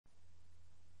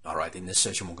Alright, in this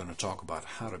session we're going to talk about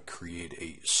how to create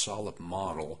a solid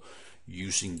model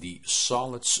using the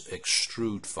SOLID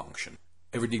EXTRUDE function.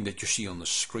 Everything that you see on the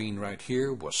screen right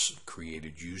here was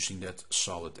created using that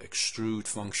SOLID EXTRUDE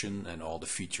function and all the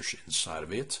features inside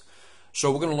of it.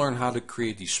 So we're going to learn how to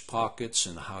create these pockets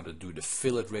and how to do the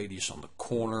fillet radius on the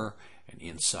corner and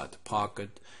inside the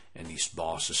pocket, and these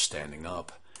bosses standing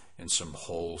up and some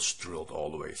holes drilled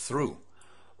all the way through.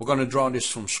 We're going to draw this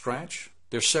from scratch.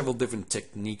 There's several different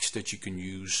techniques that you can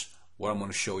use. What I'm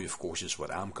going to show you, of course, is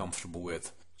what I'm comfortable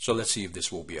with. So let's see if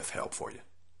this will be of help for you.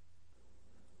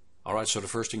 Alright, so the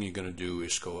first thing you're going to do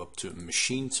is go up to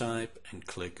Machine Type and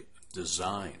click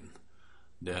Design.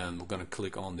 Then we're going to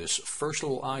click on this first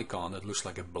little icon that looks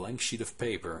like a blank sheet of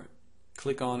paper.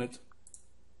 Click on it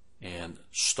and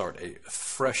start a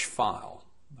fresh file.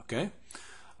 Okay?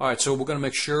 Alright, so we're going to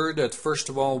make sure that first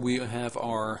of all we have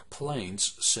our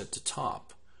planes set to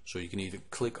top. So you can either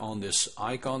click on this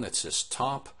icon that says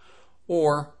top,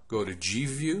 or go to G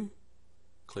View,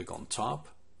 click on top,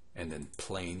 and then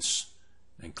planes,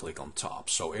 and click on top.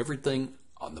 So everything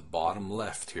on the bottom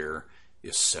left here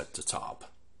is set to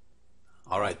top.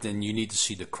 Alright, then you need to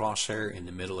see the crosshair in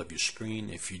the middle of your screen.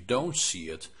 If you don't see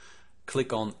it,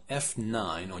 click on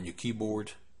F9 on your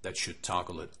keyboard. That should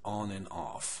toggle it on and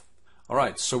off.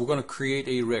 Alright, so we're going to create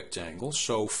a rectangle.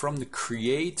 So from the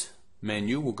Create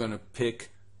menu, we're going to pick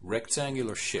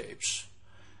rectangular shapes.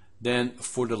 Then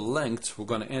for the length we're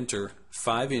going to enter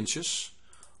 5 inches.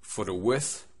 For the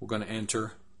width we're going to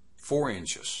enter 4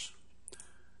 inches.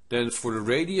 Then for the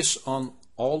radius on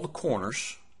all the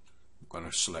corners we're going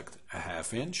to select a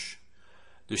 1/2 inch.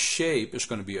 The shape is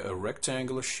going to be a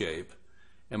rectangular shape,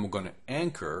 and we're going to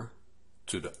anchor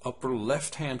to the upper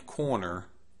left hand corner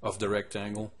of the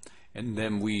rectangle, and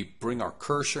then we bring our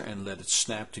cursor and let it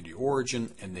snap to the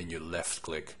origin, and then you left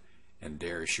click, and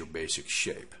there is your basic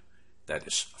shape. That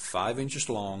is 5 inches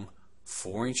long,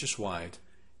 4 inches wide,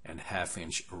 and 1/2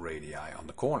 inch radii on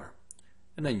the corner.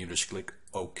 And then you just click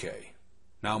OK.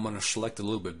 Now I'm going to select a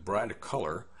little bit brighter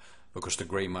color because the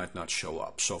gray might not show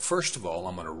up. So first of all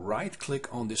I'm going to right click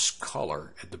on this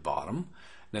color at the bottom.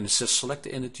 Then it says select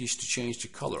the entities to change the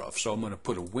color of. So I'm going to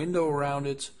put a window around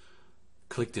it,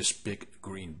 click this big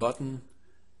green button,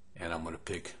 and I'm going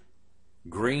to pick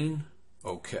green.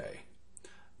 OK.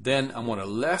 Then I'm going to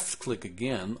left click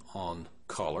again on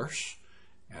colors,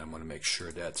 and I'm going to make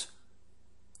sure that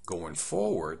going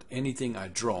forward anything I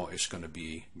draw is going to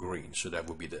be green. So that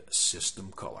would be the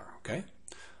system color. Okay.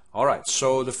 Alright,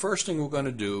 so the first thing we're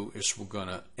going to do is we're going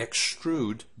to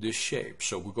extrude this shape.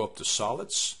 So we'll go up to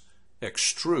Solids,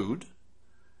 Extrude,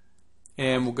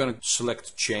 and we're going to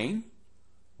select Chain.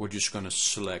 We're just going to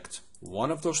select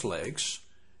one of those legs,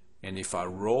 and if I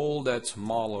roll that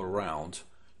model around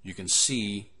you can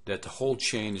see that the whole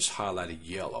chain is highlighted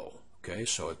yellow. Okay,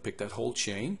 so I pick that whole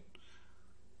chain,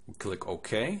 we click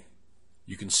OK.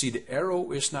 You can see the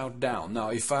arrow is now down. Now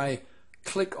if I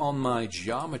click on my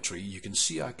geometry, you can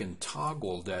see I can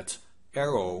toggle that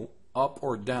arrow up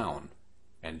or down,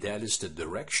 and that is the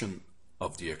direction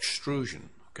of the extrusion.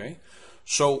 Okay,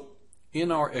 so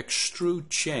in our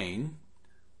extrude chain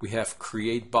we have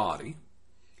create body,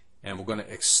 and we're going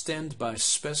to extend by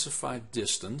specified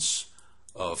distance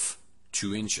of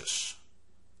 2 inches.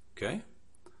 Okay,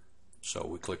 so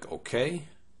we click OK,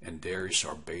 and there is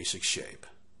our basic shape.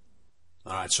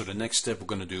 Alright, so the next step we're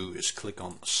going to do is click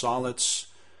on Solids,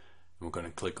 and we're going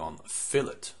to click on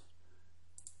Fillet,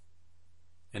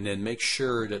 and then make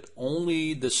sure that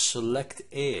only the select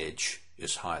edge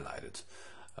is highlighted.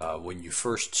 When you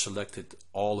first selected,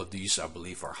 all of these I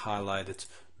believe are highlighted.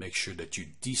 Make sure that you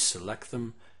deselect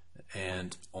them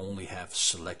and only have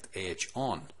select edge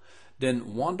on.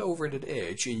 Then wander over that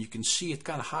edge and you can see it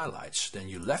kind of highlights. Then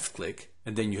you left click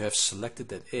and then you have selected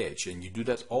that edge, and you do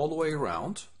that all the way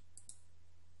around.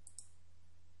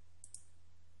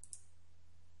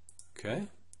 Okay,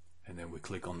 and then we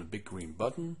click on the big green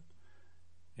button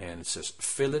and it says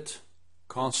fillet,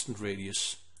 constant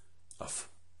radius of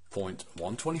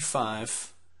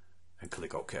 0.125, and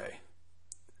click OK.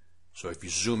 So if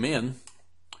you zoom in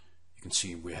you can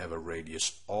see we have a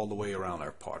radius all the way around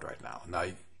our part right now. Now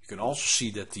you can also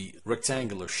see that the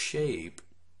rectangular shape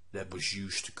that was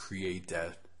used to create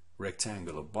that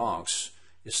rectangular box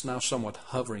is now somewhat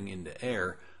hovering in the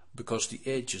air because the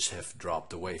edges have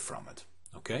dropped away from it.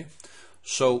 Okay,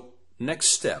 so next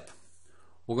step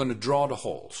we're going to draw the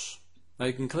holes. Now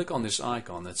you can click on this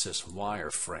icon that says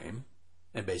wireframe,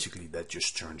 and basically that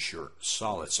just turns your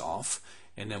solids off,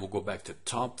 and then we'll go back to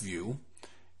top view,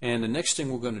 and the next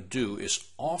thing we're going to do is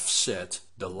offset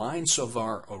the lines of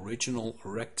our original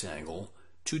rectangle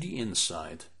to the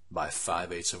inside by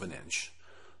 5/8 of an inch.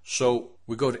 So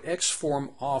we go to Xform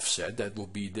Offset, that will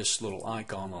be this little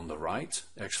icon on the right,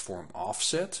 Xform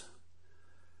Offset.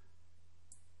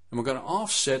 And we're going to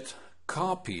offset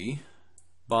copy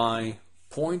by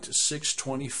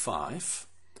 0.625.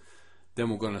 Then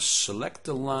we're going to select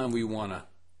the line we want to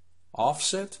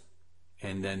offset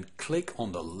and then click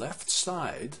on the left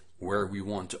side where we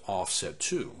want to offset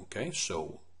to. Okay,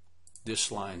 so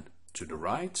this line to the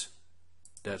right,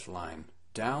 that line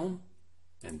down,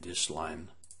 and this line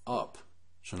up.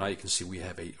 So now you can see we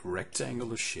have a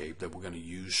rectangular shape that we're going to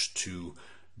use to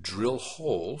drill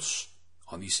holes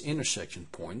on these intersection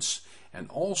points and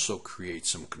also create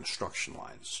some construction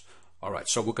lines. Alright,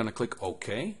 so we're going to click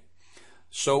OK.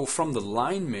 So from the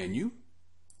line menu,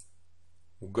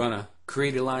 we're going to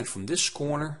create a line from this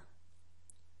corner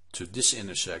to this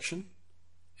intersection,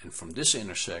 and from this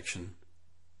intersection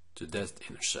to that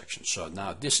intersection. So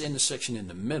now this intersection in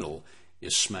the middle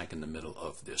is smack in the middle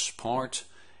of this part,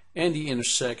 and the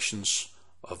intersections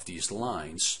of these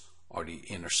lines are the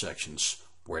intersections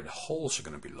where the holes are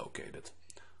going to be located.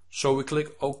 So we click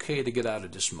OK to get out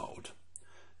of this mode.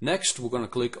 Next, we're going to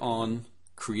click on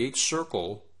Create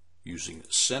Circle using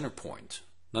Center Point.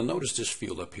 Now notice this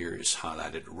field up here is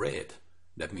highlighted red.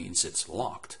 That means it's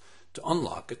locked. To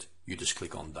unlock it, you just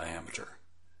click on Diameter.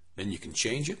 Then you can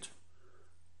change it.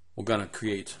 We're going to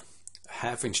create a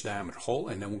 1/2 inch diameter hole,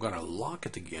 and then we're going to lock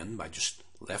it again by just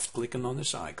left clicking on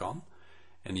this icon.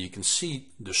 And you can see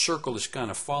the circle is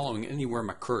kind of following anywhere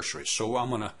my cursor is. So I'm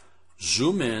going to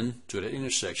zoom in to that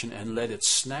intersection and let it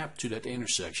snap to that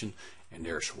intersection, and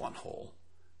there's one hole.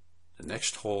 The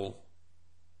next hole,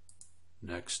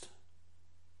 next,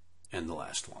 and the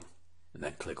last one. And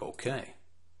then click OK.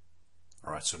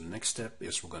 Alright, so the next step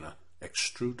is we're going to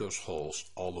extrude those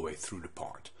holes all the way through the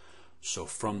part. So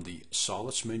from the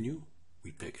Solids menu,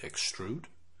 we pick Extrude,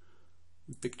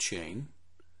 we pick Chain,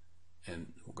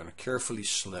 and we're going to carefully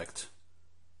select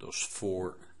those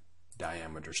 4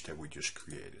 diameters that we just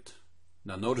created.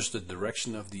 Now notice the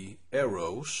direction of the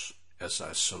arrows as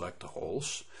I select the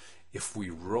holes. If we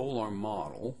roll our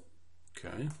model,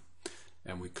 okay,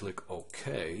 and we click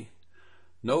OK,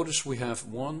 notice we have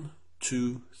 1,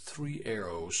 2, 3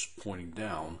 arrows pointing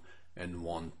down and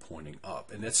 1 pointing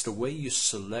up. And that's the way you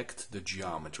select the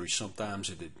geometry. Sometimes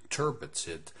it interprets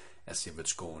it as if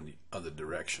it's going the other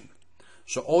direction.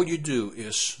 So all you do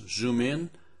is zoom in,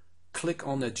 click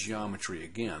on that geometry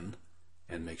again,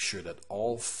 and make sure that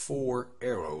all 4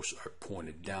 arrows are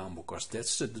pointed down, because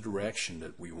that's the direction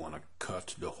that we want to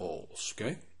cut the holes.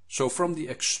 Okay? So from the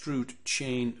Extrude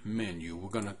Chain menu, we're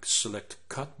going to select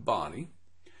Cut Body,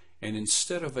 and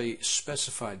instead of a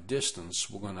specified distance,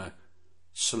 we're going to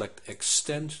select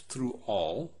Extend Through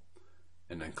All,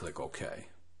 and then click OK.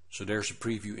 So there's a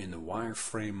preview in the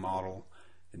wireframe model,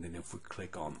 and then if we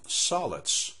click on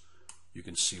Solids, you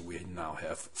can see we now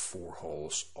have 4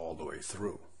 holes all the way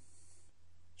through.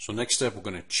 So next step, we're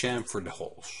going to chamfer the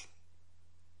holes.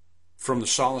 From the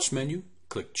Solids menu,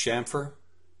 click Chamfer,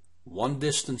 One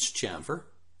Distance Chamfer,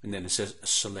 and then it says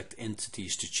Select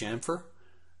Entities to Chamfer.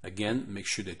 Again, make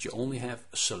sure that you only have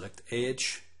Select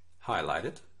Edge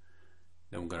highlighted.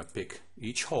 Then we're going to pick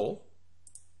each hole,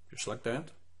 just like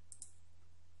that,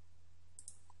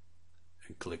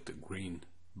 and click the green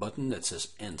button that says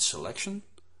End Selection.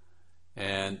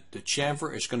 And the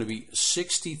chamfer is going to be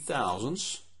 60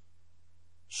 thousandths.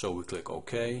 So we click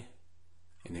OK,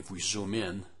 and if we zoom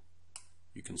in,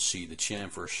 you can see the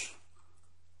chamfers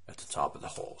at the top of the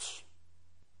holes.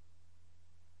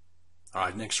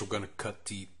 Alright, next we're going to cut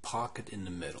the pocket in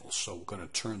the middle. So we're going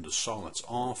to turn the solids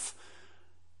off.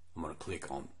 I'm going to click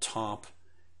on top,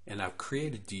 and I've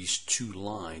created these 2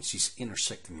 lines, these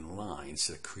intersecting lines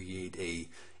that create a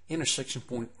intersection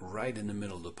point right in the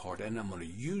middle of the part, and I'm going to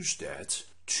use that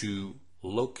to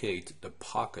locate the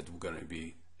pocket we're going to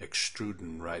be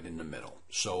extruding right in the middle.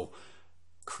 So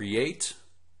create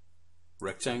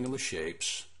rectangular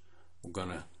shapes. We're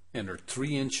going to enter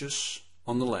 3 inches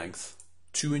on the length,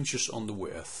 2 inches on the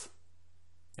width,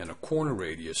 and a corner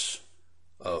radius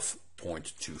of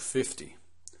 0.250.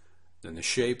 Then the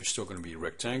shape is still going to be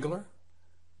rectangular.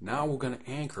 Now we're going to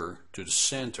anchor to the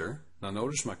center. Now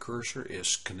notice my cursor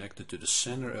is connected to the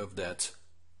center of that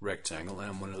rectangle, and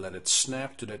I'm going to let it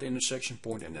snap to that intersection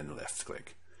point and then left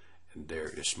click. And there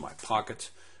is my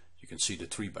pocket. You can see the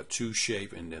 3x2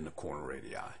 shape and then the corner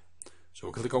radii. So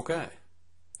we'll click OK.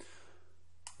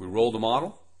 We roll the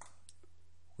model.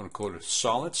 I'm going to go to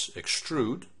Solids,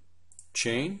 Extrude,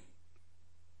 Chain,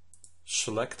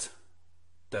 select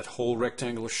that whole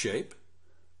rectangular shape,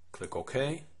 click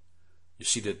OK. You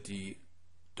see that the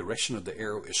direction of the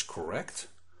arrow is correct.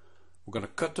 We're going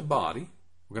to cut the body.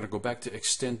 We're going to go back to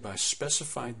Extend by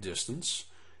Specified Distance,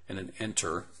 and then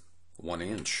enter 1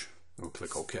 inch. We'll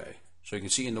click OK. So you can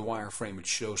see in the wireframe it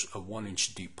shows a 1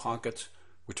 inch deep pocket.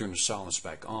 We turn the solids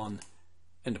back on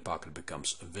and the pocket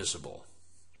becomes visible.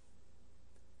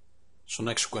 So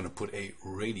next we're going to put a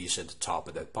radius at the top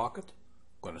of that pocket.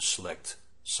 I'm going to select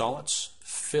solids,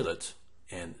 fillet,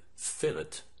 and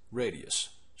fillet radius.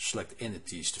 Select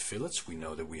entities to fillets. We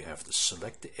know that we have to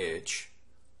select the edge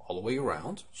all the way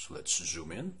around. So let's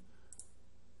zoom in,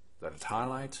 let it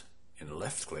highlight, and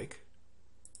left click,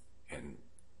 and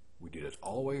we did it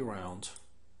all the way around,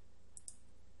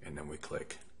 and then we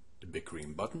click the big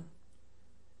green button.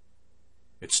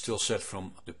 It's still set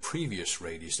from the previous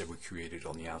radius that we created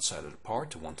on the outside of the part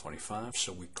to 125,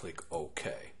 so we click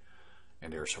OK,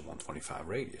 and there's a 125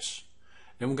 radius.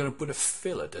 Then we're going to put a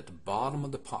fillet at the bottom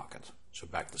of the pocket. So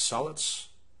back to solids,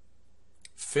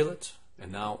 fillet,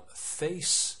 and now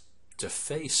face to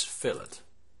face fillet.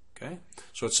 Okay,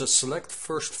 so it says select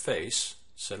first face,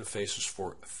 set of faces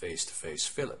for face to face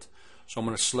fillet. So I'm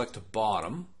going to select the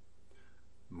bottom,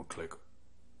 I'm going to click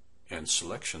and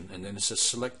selection, and then it says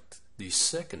select the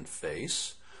second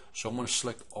face. So I'm going to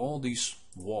select all these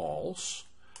walls.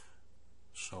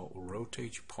 So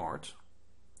rotate your part,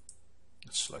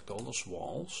 let's select all those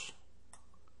walls,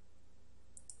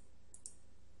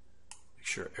 make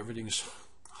sure everything is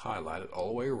highlighted all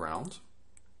the way around,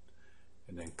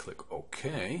 and then click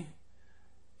OK,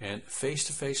 and face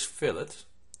to face fillet,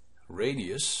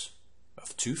 radius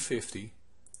of 250,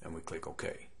 and we click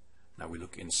OK. Now we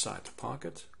look inside the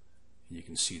pocket and you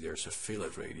can see there's a fillet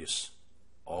radius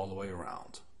all the way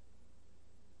around.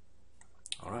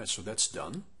 Alright, so that's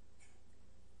done.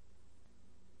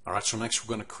 Alright, so next we're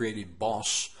going to create a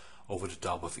boss over the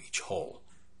top of each hole.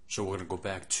 So we're going to go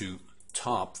back to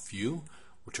top view,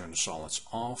 we'll turn the solids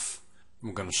off, and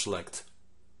we're going to select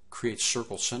create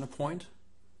circle center point.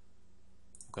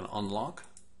 We're going to unlock,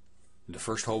 and the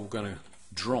first hole we're going to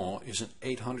draw is an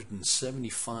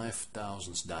 875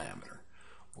 thousandths diameter.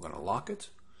 We're going to lock it,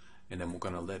 and then we're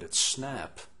going to let it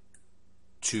snap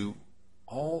to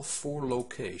all 4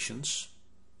 locations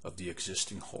of the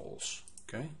existing holes.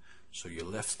 Okay, so you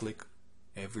left click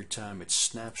every time it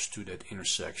snaps to that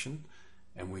intersection,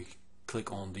 and we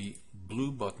click on the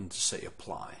blue button to say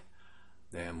apply.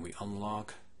 Then we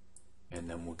unlock, and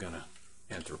then we're gonna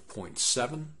enter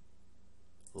 0.7,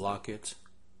 lock it,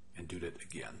 and do that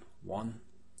again. 1,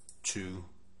 2,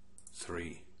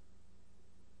 3,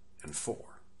 and 4,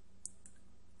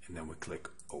 and then we click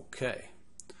OK.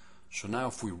 So now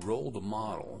if we roll the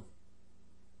model,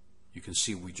 you can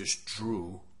see we just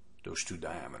drew those 2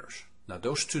 diameters. Now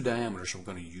those 2 diameters I'm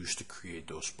going to use to create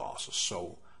those bosses.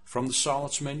 So from the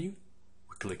solids menu,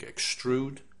 we click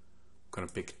extrude, we're going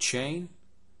to pick a chain,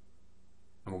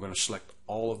 and we're going to select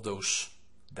all of those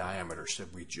diameters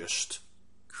that we just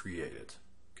created.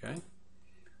 Okay,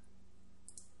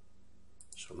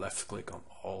 so left click on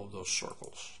all of those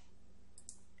circles.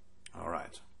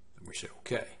 Alright, then we say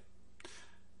OK.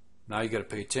 Now you got to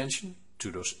pay attention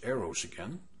to those arrows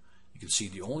again. You can see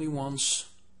the only ones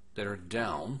that are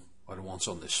down are the ones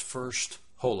on this first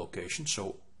hole location.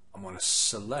 So I'm going to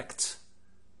select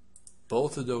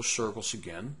both of those circles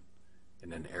again,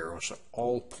 and then arrows are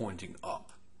all pointing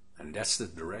up, and that's the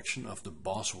direction of the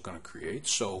boss we're going to create.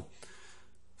 So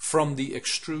from the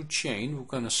extrude chain we're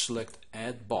going to select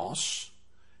add boss,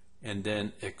 and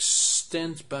then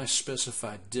extend by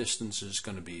specified distance is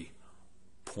going to be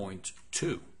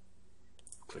 0.2.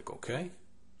 Click OK.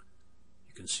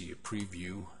 You can see a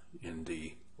preview in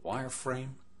the wireframe.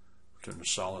 Turn the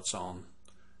solids on,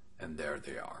 and there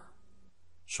they are.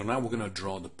 So now we're going to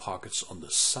draw the pockets on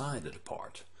the side of the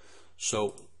part.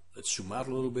 So let's zoom out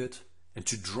a little bit, and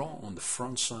to draw on the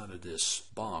front side of this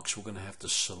box we're going to have to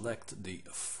select the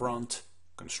front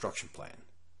construction plane.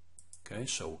 Okay,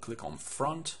 so we'll click on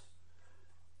front,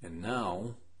 and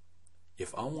now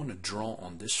if I want to draw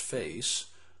on this face,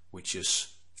 which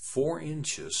is 4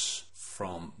 inches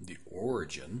from the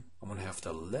origin, I'm going to have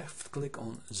to left click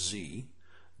on Z,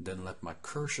 then let my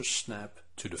cursor snap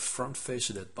to the front face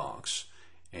of that box,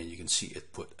 and you can see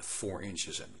it put 4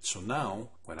 inches in it. So now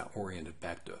when I orient it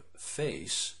back to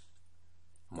face,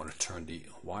 I'm going to turn the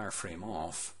wireframe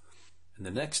off, and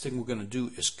the next thing we're going to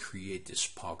do is create this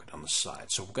pocket on the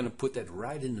side. So we're going to put that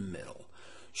right in the middle.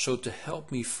 So to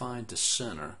help me find the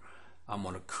center, I'm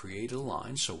going to create a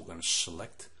line. So we're going to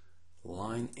select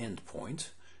line endpoint,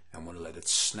 and I'm going to let it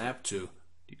snap to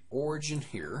the origin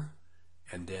here,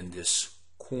 and then this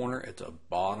corner at the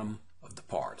bottom of the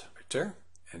part right there,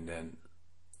 and then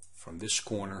from this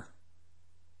corner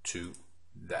to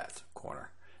that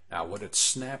corner. Now what it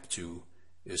snapped to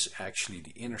is actually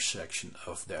the intersection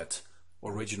of that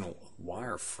original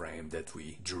wireframe that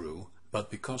we drew But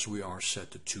because we are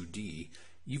set to 2D,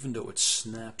 even though it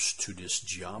snaps to this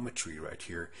geometry right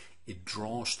here, it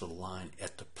draws the line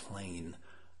at the plane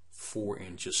 4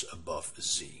 inches above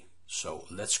Z. So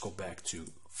let's go back to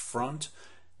front.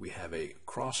 We have a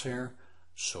crosshair,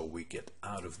 so we get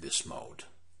out of this mode.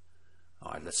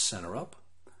 Alright, let's center up.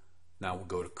 Now we'll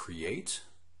go to Create,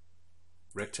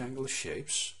 Rectangular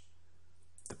Shapes.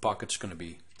 The pocket's going to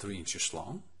be 3 inches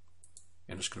long,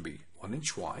 and it's going to be 1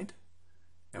 inch wide,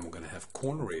 and we're going to have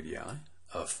corner radii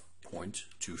of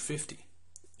 0.250.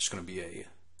 It's going to be a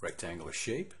rectangular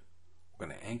shape. We're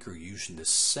going to anchor using the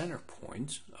center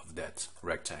point of that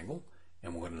rectangle,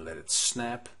 and we're going to let it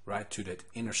snap right to that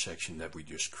intersection that we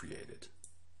just created.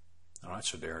 Alright,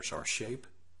 so there's our shape,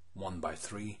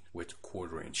 1x3 with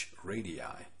 1/4 inch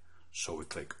radii. So we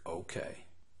click OK.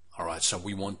 Alright, so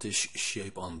we want this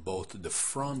shape on both the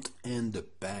front and the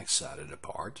back side of the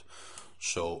part.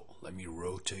 So let me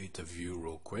rotate the view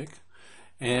real quick.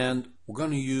 And we're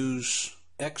going to use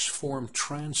X-Form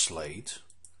Translate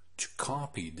to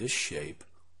copy this shape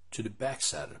to the back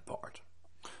side of the part.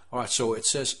 Alright, so it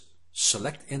says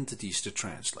select entities to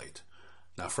translate.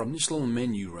 Now from this little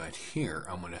menu right here,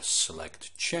 I'm going to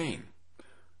select chain.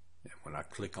 And when I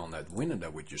click on that window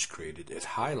that we just created, it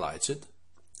highlights it.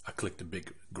 I click the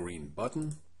big green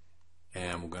button,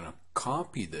 and we're going to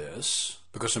copy this.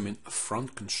 Because I'm in a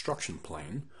front construction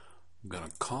plane, I'm going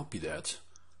to copy that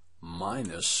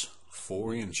minus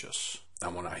 4 inches.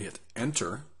 Now when I hit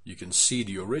enter, you can see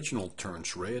the original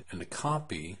turns red and the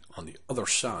copy on the other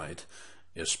side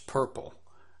is purple.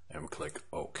 And we click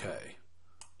OK.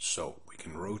 So we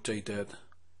can rotate that,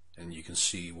 and you can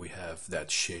see we have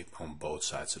that shape on both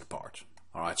sides of the part.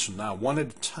 Alright, so now one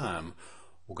at a time,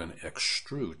 we're going to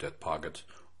extrude that pocket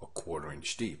 1/4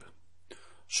 inch deep.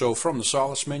 So from the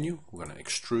solids menu, we're going to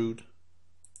extrude,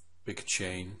 pick a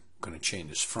chain. I'm going to chain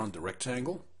this front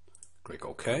rectangle, click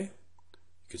OK.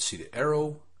 You can see the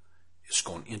arrow is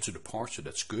going into the part, so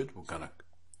that's good. We're going to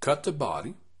cut the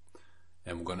body,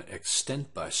 and we're going to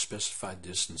extend by specified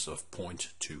distance of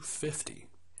 0.250.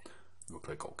 We'll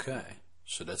click OK.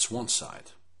 So that's one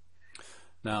side.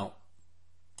 Now,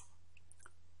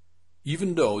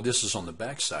 even though this is on the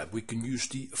back side, we can use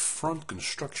the front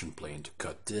construction plane to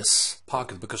cut this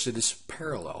pocket because it is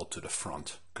parallel to the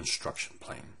front construction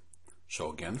plane. So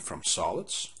again, from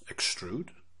solids, extrude,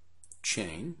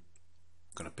 chain.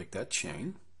 I'm going to pick that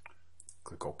chain,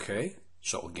 click OK.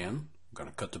 So again, I'm going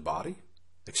to cut the body,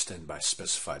 extend by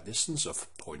specified distance of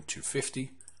 0.250,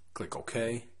 click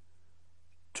OK,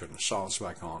 turn the solids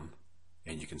back on,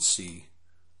 and you can see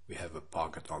we have a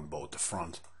pocket on both the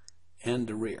front and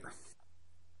the rear.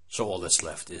 So all that's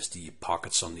left is the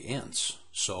pockets on the ends.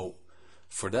 So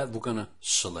for that, we're going to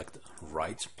select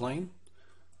right plane,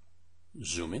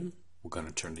 zoom in, we're going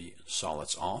to turn the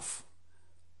solids off,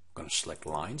 we're going to select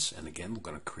lines, and again we're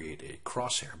going to create a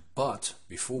crosshair. But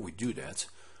before we do that,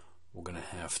 we're going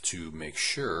to have to make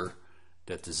sure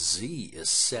that the Z is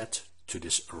set to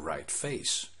this right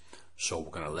face. So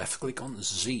we're going to left click on the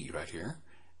Z right here,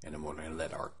 and then we're going to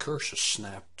let our cursor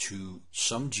snap to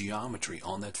some geometry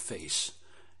on that face.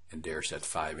 And there's that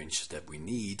 5 inches that we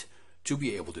need to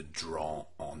be able to draw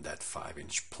on that 5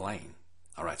 inch plane.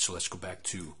 Alright, so let's go back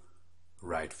to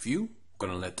right view. We're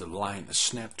going to let the line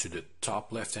snap to the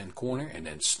top left hand corner and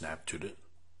then snap to the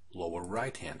lower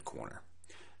right hand corner.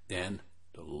 Then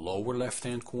the lower left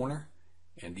hand corner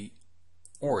and the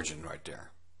origin right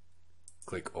there.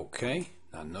 Click OK.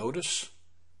 Now notice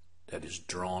that is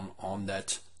drawn on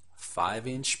that 5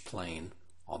 inch plane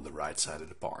on the right side of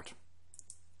the part.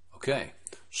 Okay,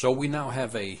 so we now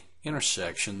have a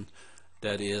intersection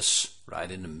that is right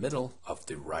in the middle of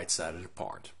the right side of the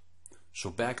part.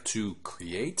 So back to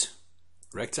create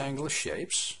rectangular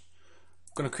shapes.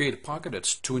 I'm going to create a pocket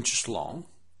that's 2 inches long,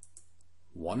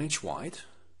 1 inch wide.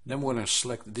 Then we're going to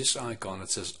select this icon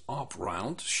that says up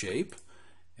round shape,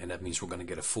 and that means we're going to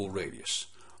get a full radius.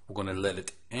 We're going to let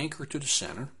it anchor to the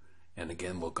center, and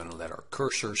again we're going to let our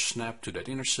cursor snap to that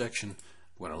intersection.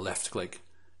 We're going to left click,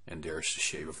 and there's the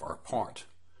shape of our part.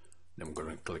 Then we're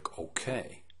going to click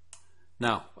OK.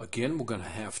 Now again we're going to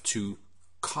have to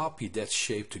copy that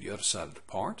shape to the other side of the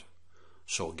part.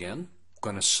 So again,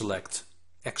 we're going to select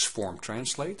X-Form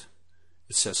Translate.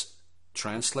 It says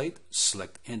Translate,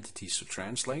 select entities to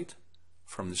translate.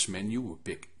 From this menu we'll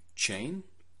pick Chain,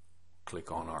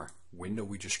 click on our window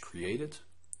we just created,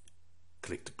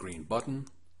 click the green button,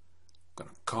 we're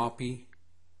going to copy,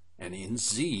 and in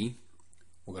Z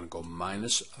we're going to go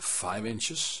minus 5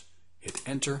 inches, hit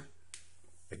enter.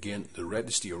 Again, the red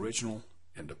is the original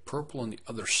and the purple on the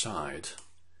other side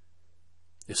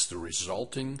is the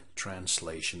resulting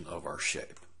translation of our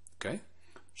shape. Okay,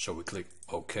 so we click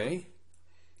OK,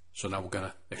 So now we're going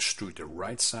to extrude the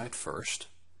right side first.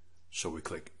 So we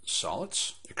click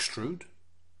Solids, Extrude,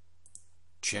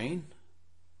 Chain.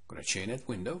 I'm going to chain that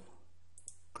window.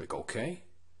 Click OK.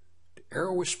 The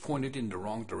arrow is pointed in the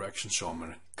wrong direction, so I'm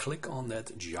going to click on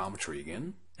that geometry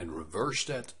again and reverse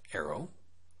that arrow.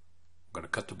 I'm going to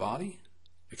cut the body,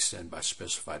 extend by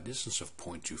specified distance of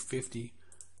 0.250.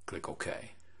 Click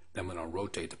OK. Then I'm going to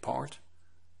rotate the part.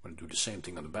 I'm going to do the same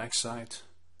thing on the back side.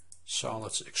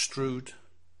 Solids, Extrude,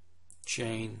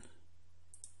 Chain,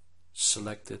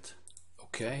 select it,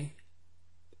 OK.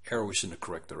 The arrow is in the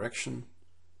correct direction.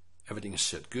 Everything is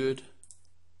set good.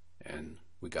 And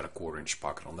we got a 1/4 inch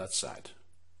pocket on that side.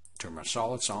 Turn my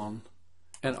solids on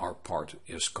and our part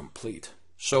is complete.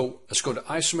 So let's go to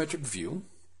isometric view.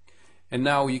 And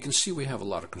now you can see we have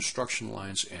a lot of construction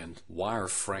lines and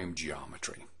wireframe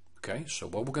geometry. Okay, so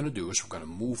what we're going to do is we're going to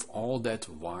move all that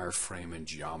wireframe and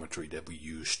geometry that we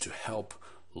use to help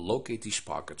locate these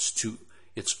pockets to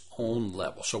its own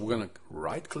level. So we're going to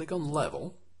right click on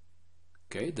level.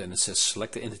 Okay, then it says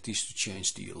select the entities to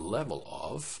change the level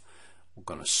of. We're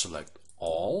going to select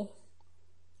all,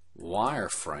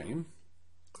 wireframe,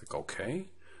 click OK.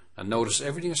 And notice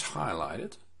everything is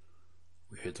highlighted.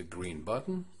 We hit the green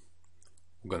button.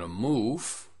 We're going to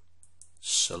move,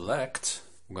 select.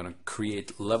 We're going to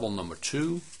create level number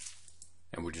 2,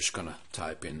 and we're just going to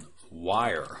type in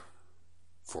wire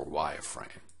for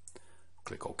wireframe.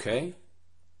 Click OK,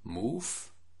 move,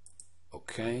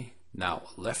 OK. Now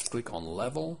left click on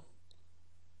level,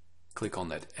 click on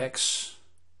that X,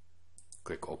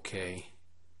 click OK,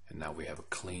 and now we have a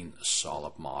clean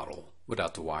solid model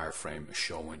without the wireframe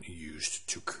showing used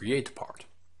to create the part.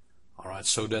 Alright,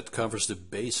 so that covers the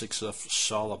basics of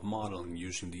solid modeling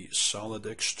using the solid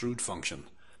extrude function.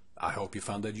 I hope you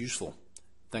found that useful.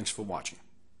 Thanks for watching.